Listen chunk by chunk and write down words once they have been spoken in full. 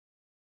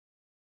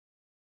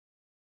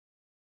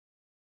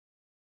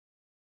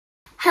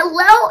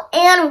Hello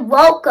and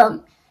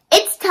welcome.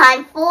 It's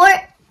time for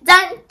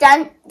Dun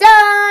Dun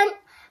Dun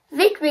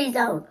Victory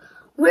Zone.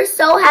 We're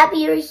so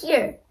happy you're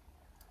here.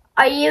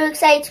 Are you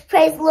excited to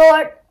praise the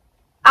Lord?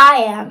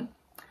 I am.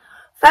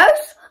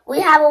 First, we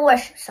have a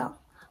worship song,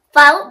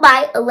 followed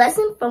by a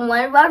lesson from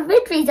one of our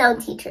Victory Zone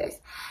teachers.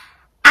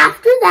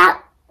 After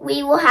that,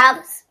 we will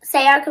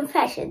say our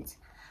confessions,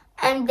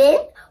 and then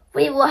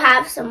we will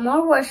have some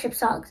more worship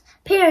songs.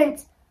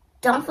 Parents,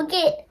 don't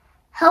forget,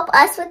 help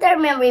us with our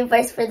memory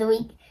verse for the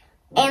week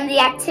and the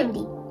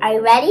activity. Are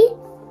you ready?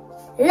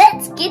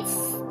 Let's get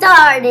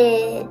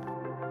started.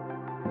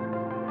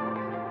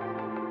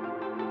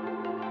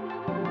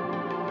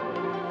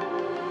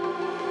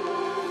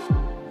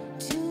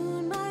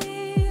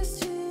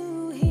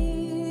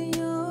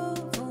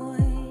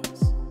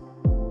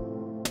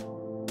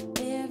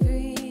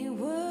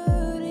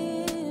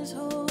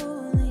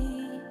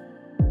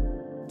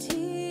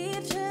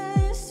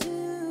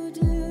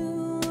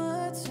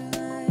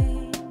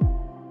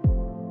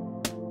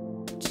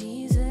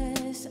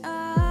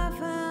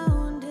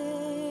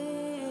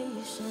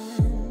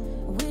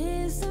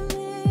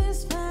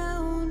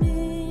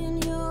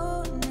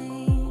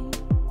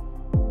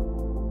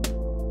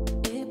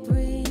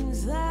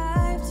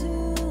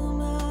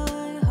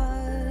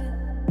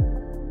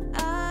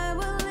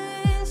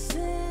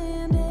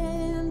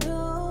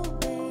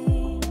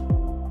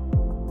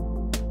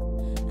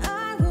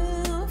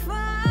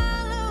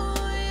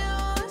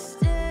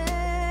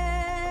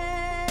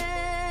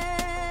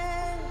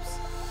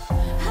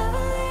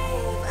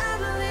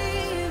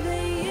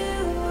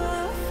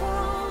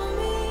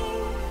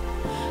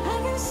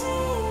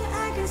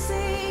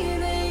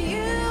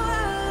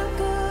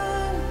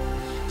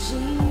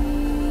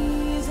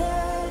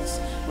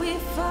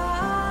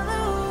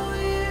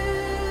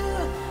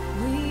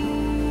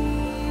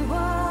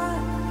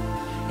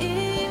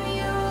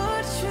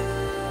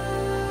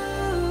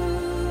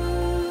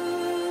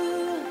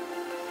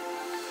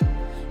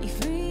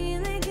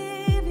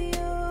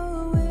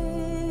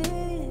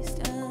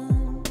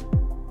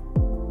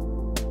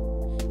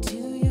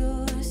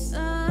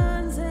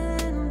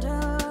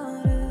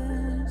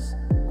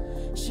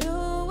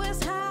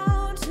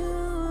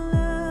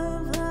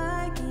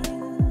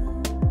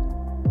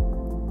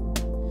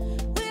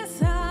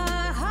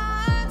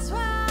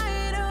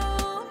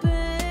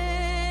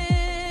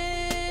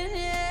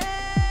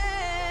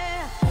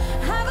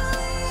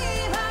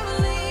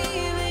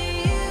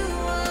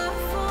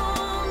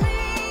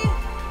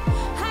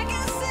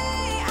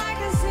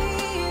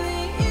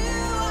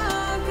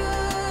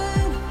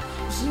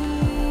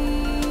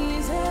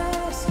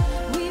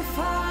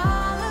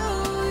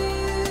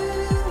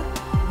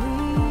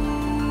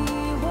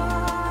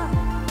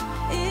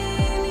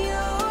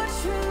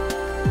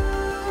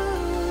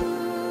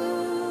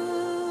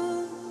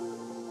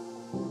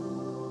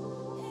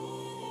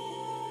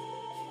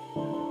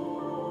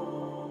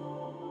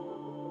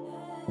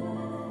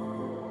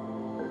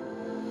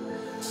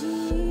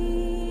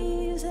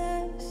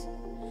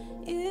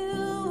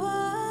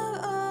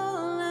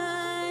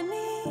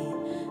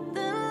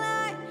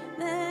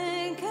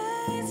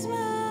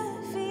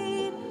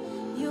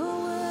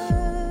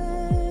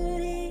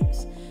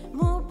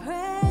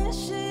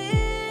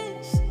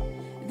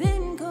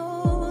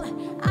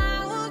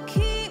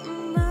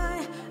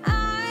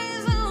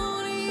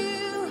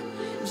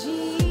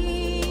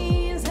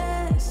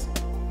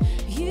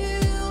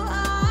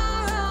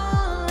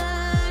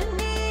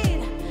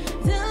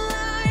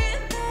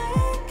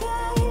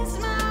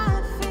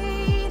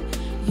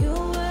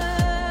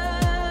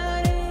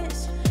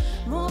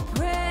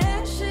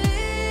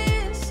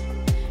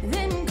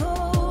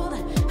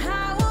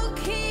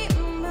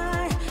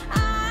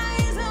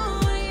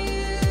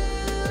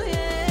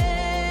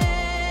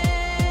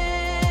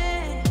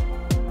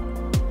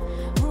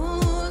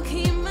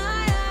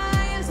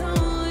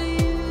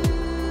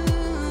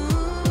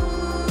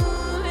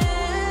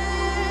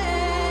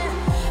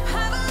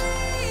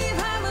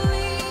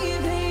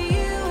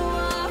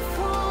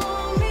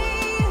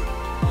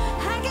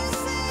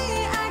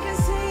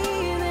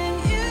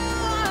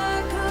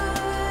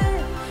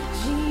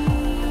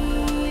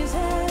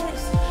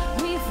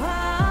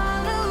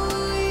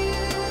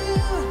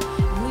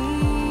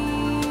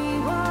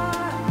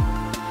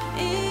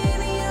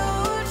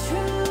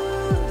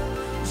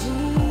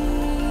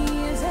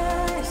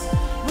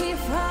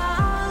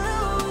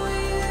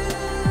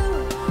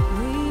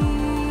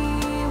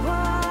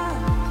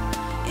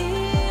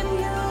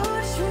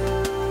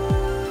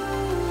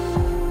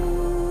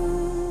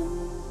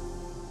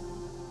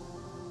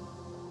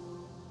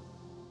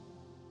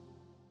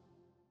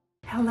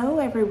 Hello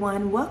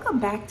everyone, welcome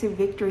back to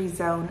Victory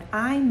Zone.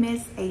 I'm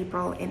Miss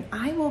April and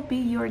I will be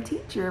your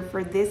teacher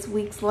for this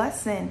week's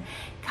lesson.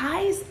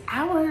 Guys,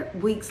 our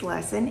week's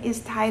lesson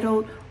is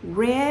titled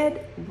Right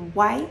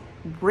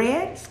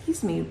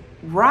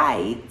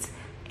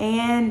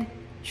and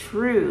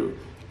True.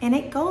 And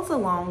it goes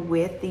along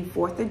with the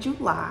 4th of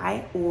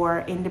July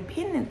or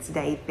Independence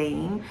Day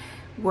theme,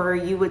 where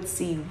you would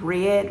see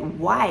red,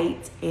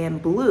 white,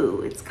 and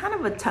blue. It's kind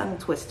of a tongue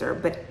twister,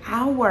 but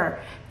our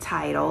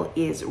title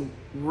is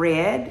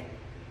Red,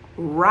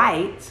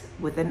 Right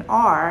with an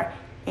R,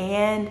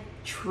 and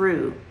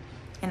True.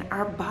 And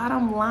our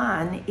bottom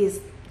line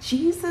is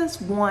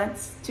Jesus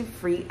wants to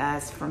free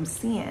us from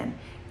sin.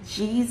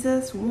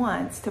 Jesus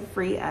wants to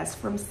free us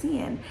from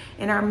sin.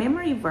 And our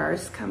memory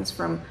verse comes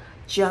from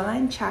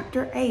John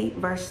chapter 8,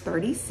 verse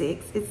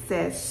 36. It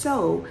says,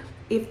 "So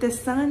if the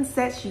Son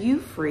sets you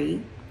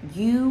free,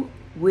 you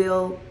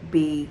will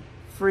be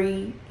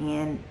free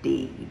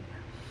indeed."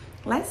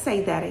 Let's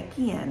say that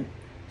again.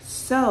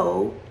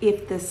 So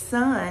if the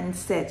Son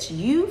sets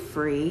you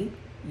free,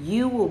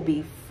 you will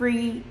be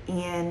free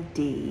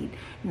indeed.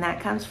 And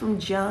that comes from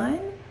John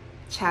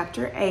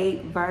chapter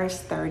 8, verse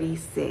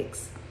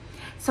 36.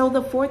 So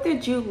the 4th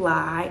of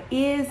July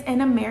is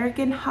an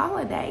American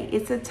holiday.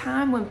 It's a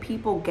time when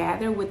people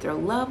gather with their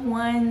loved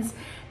ones.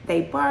 They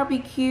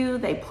barbecue,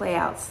 they play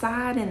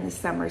outside in the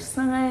summer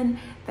sun,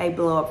 they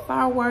blow up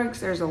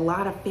fireworks. There's a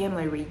lot of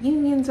family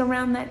reunions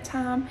around that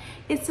time.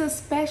 It's a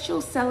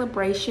special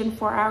celebration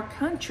for our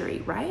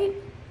country, right?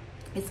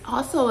 It's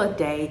also a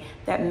day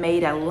that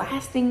made a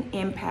lasting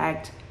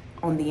impact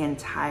on the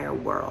entire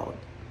world.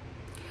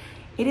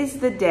 It is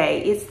the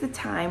day, it's the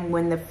time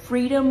when the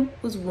freedom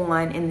was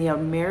won in the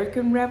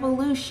American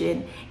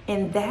Revolution,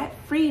 and that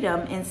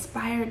freedom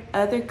inspired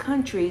other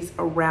countries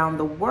around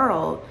the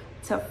world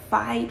to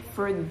fight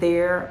for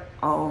their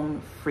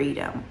own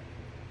freedom.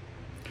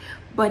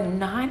 But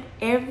not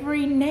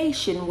every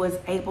nation was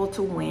able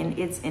to win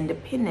its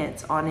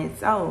independence on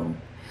its own.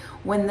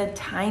 When the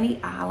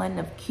tiny island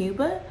of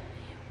Cuba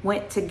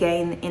went to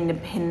gain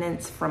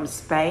independence from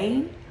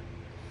Spain,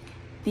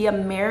 the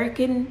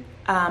Americans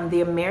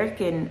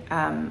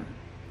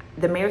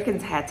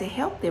had to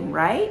help them,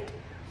 right?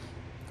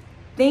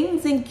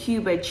 Things in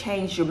Cuba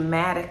changed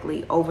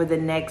dramatically over the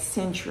next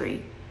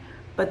century,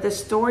 but the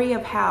story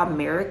of how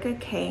America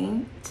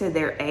came to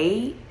their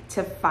aid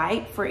to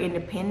fight for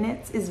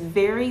independence is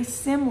very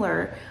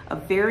similar,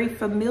 very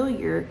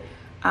familiar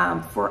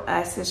for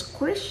us as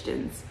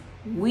Christians.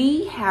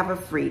 We have a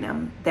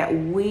freedom that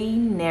we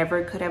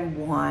never could have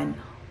won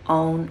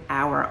on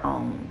our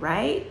own,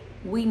 right?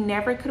 We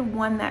never could have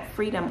won that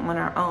freedom on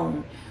our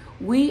own.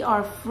 We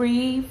are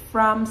free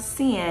from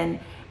sin,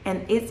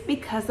 and it's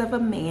because of a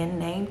man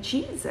named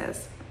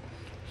Jesus.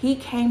 He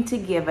came to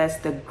give us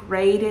the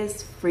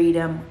greatest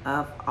freedom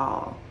of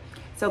all.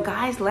 So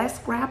guys, let's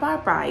grab our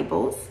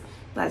Bibles.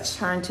 Let's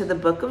turn to the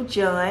book of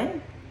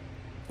John,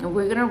 and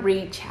we're gonna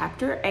read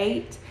chapter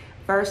 8,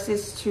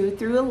 verses 2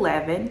 through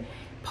 11.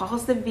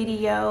 Pause the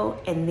video,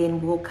 and then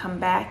we'll come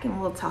back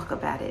and we'll talk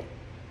about it.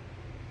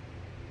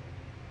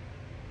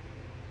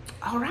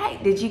 All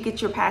right, did you get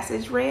your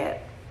passage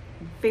read?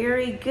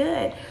 Very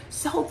good.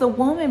 So the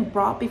woman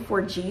brought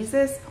before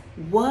Jesus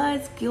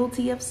was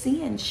guilty of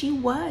sin. She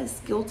was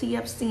guilty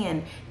of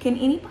sin. Can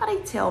anybody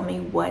tell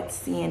me what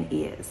sin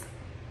is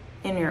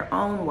in your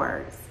own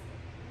words?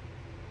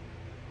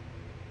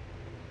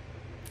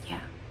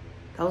 Yeah,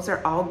 those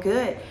are all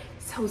good.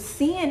 So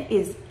sin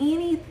is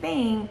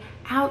anything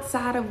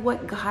outside of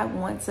what God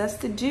wants us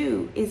to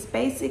do. It's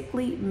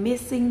basically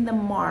missing the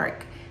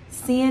mark.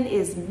 Sin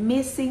is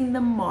missing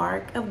the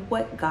mark of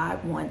what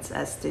God wants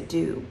us to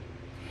do.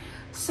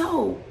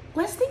 So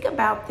let's think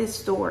about this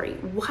story.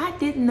 Why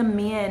didn't the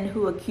men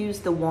who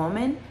accused the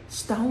woman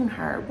stone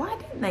her? Why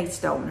didn't they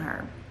stone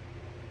her?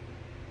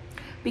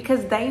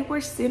 Because they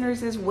were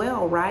sinners as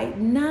well, right?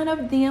 None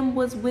of them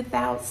was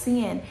without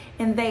sin,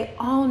 and they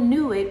all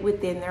knew it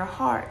within their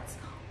hearts.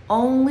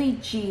 Only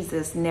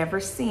Jesus never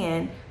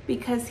sinned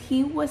because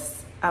he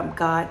was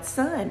God's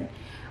son.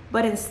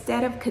 But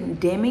instead of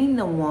condemning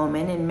the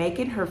woman and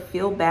making her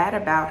feel bad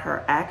about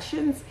her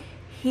actions,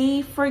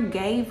 he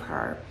forgave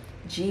her.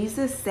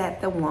 Jesus set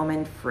the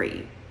woman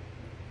free.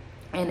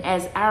 And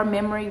as our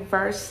memory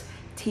verse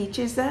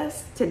teaches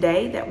us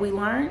today that we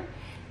learn,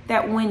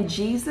 that when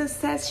Jesus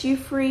sets you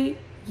free,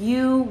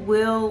 you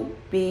will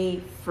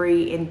be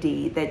free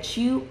indeed, that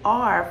you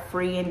are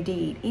free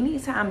indeed.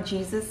 Anytime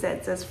Jesus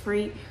sets us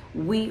free,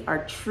 we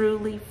are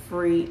truly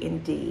free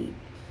indeed.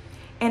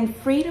 And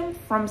freedom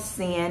from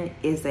sin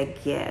is a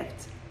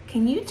gift.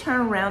 Can you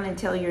turn around and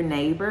tell your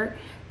neighbor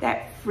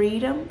that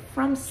freedom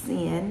from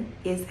sin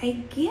is a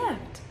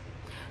gift?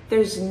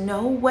 There's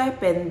no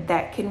weapon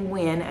that can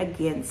win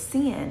against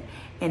sin,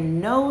 and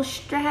no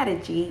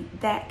strategy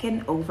that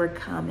can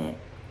overcome it.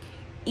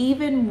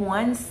 Even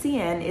one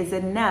sin is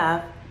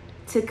enough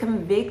to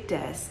convict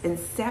us and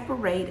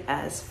separate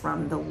us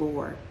from the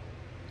Lord.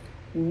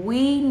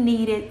 We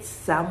needed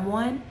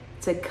someone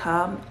to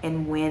come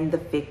and win the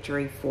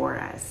victory for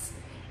us.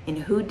 And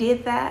who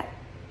did that?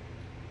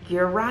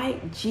 You're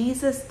right,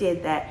 Jesus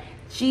did that.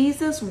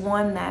 Jesus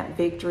won that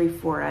victory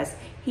for us.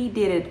 He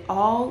did it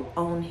all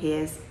on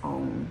his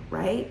own,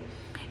 right?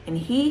 And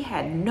he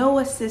had no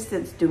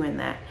assistance doing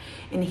that.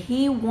 And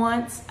he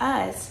wants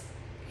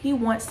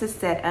to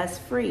set us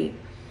free.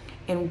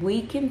 And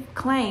we can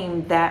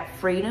claim that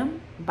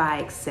freedom by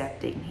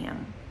accepting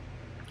him.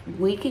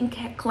 We can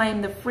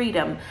claim the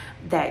freedom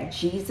that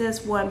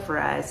Jesus won for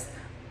us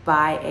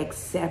by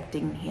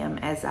accepting him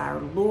as our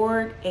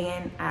Lord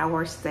and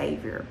our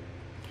Savior.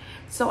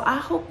 So I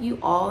hope you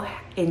all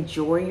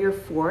enjoy your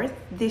 4th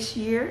this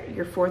year,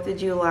 your 4th of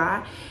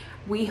July.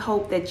 We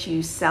hope that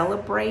you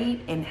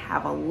celebrate and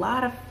have a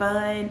lot of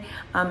fun.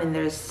 And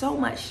there's so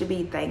much to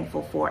be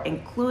thankful for,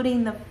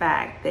 including the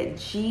fact that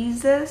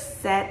Jesus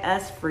set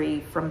us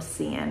free from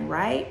sin,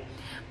 right?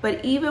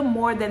 But even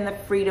more than the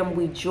freedom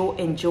we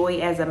enjoy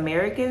as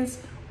Americans,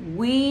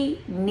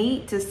 we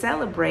need to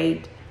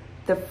celebrate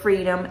the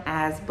freedom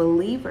as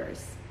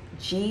believers.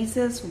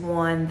 Jesus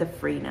won the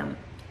freedom,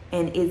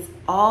 and it's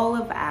all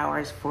of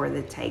ours for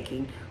the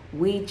taking.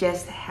 We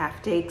just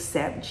have to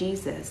accept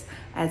Jesus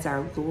as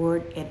our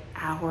Lord and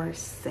our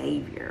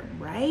Savior,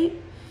 right?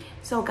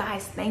 So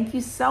guys, thank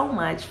you so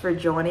much for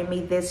joining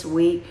me this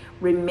week.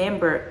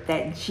 Remember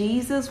that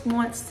Jesus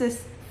wants to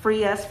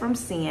free us from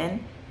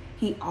sin.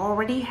 He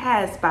already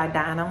has by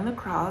dying on the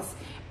cross,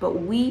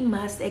 but we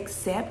must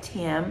accept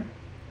him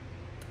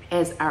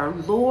as our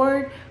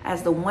Lord,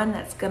 as the one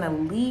that's going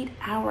to lead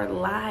our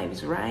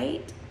lives,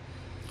 right?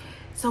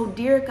 So,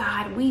 dear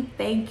God, we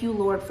thank you,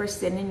 Lord, for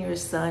sending your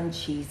son,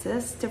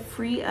 Jesus, to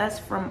free us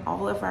from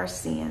all of our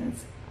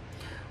sins.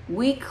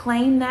 We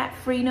claim that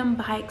freedom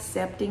by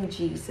accepting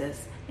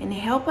Jesus, and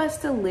help us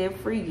to live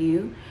for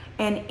you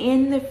and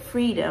in the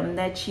freedom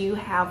that you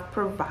have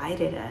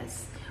provided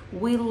us.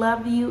 We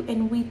love you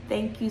and we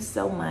thank you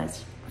so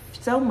much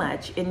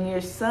in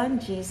your son,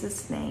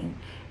 Jesus' name.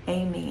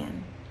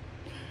 Amen.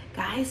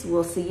 Guys,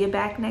 we'll see you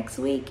back next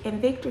week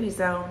in Victory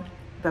Zone.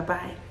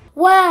 Bye-bye.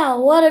 Wow,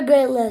 what a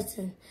great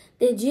lesson.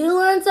 Did you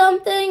learn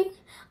something?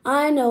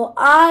 I know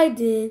I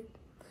did.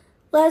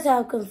 Let's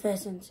have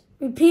confessions.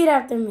 Repeat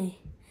after me.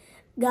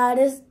 God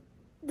is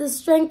the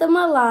strength of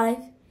my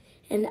life,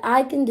 and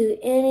I can do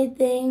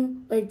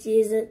anything with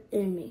Jesus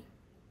in me.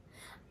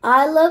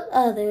 I love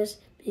others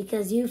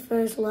because you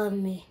first loved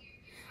me.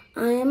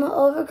 I am an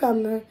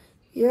overcomer.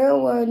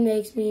 Your word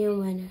makes me a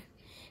winner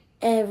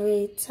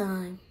every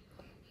time.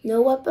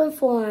 No weapon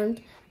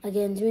formed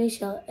against me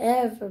shall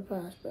ever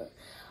prosper.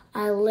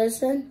 I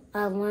listen,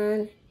 I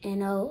learn,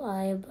 and oh,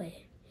 I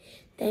obey.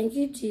 Thank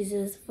you,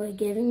 Jesus, for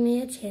giving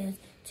me a chance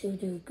to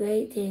do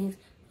great things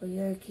for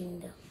your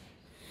kingdom.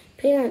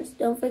 Parents,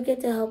 don't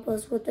forget to help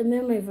us with the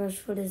memory verse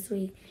for this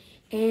week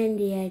and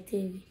the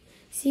activity.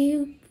 See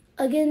you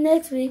again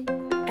next week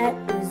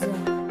at the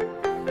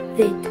Zone.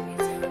 Victory.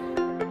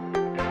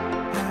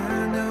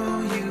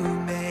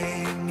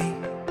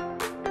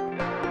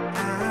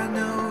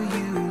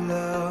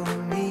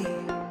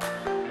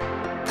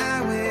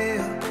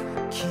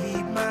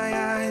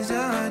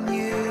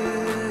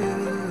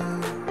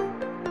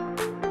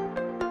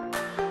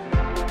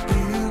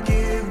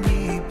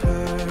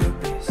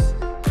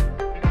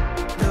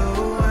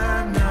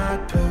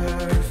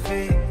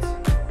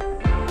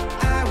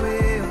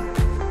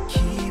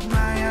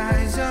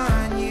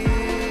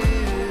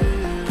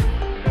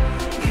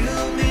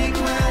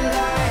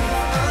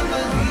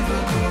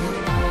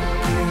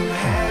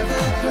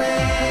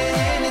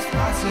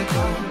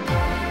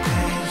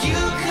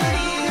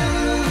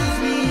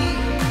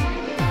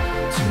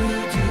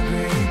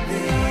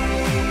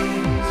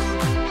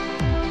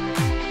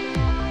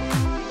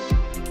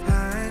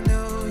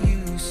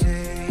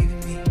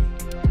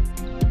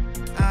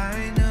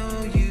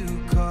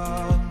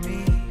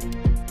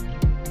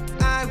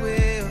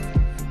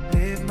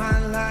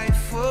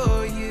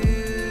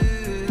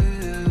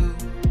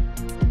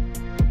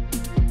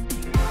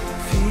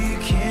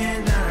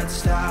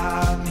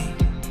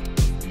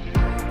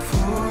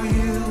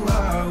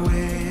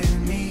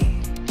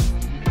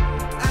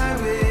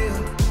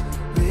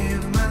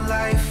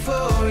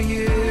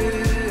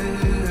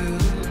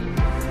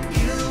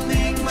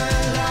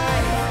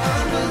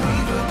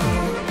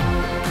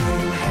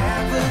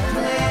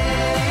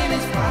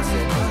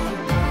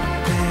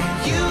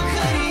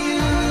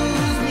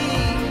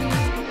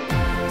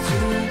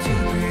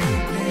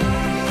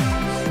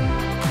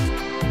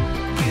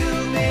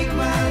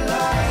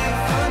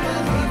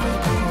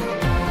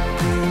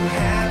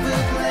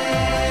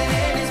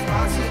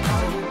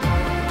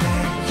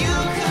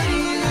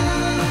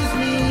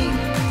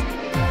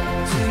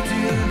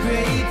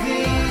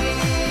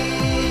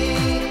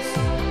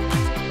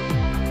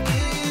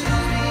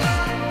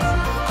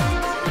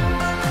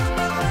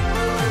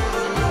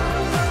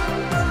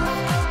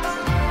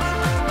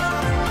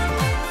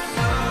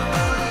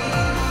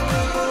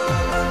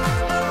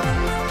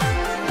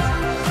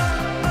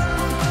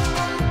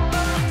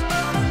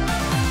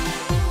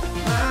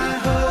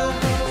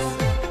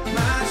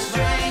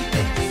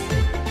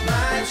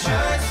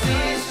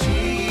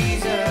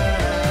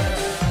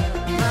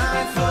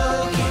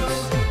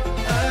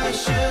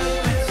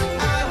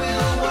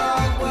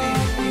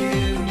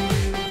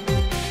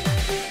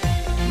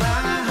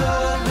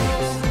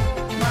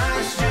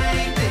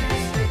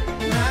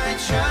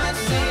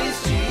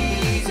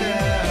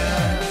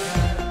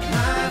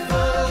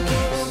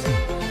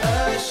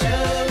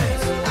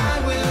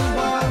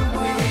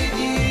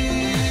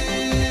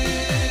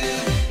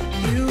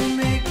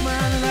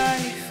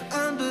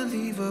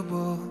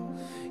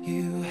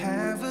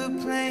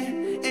 plan,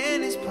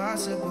 and it's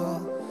possible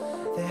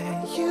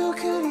that you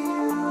could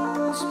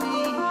use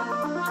me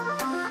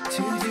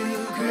to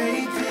do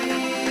great things.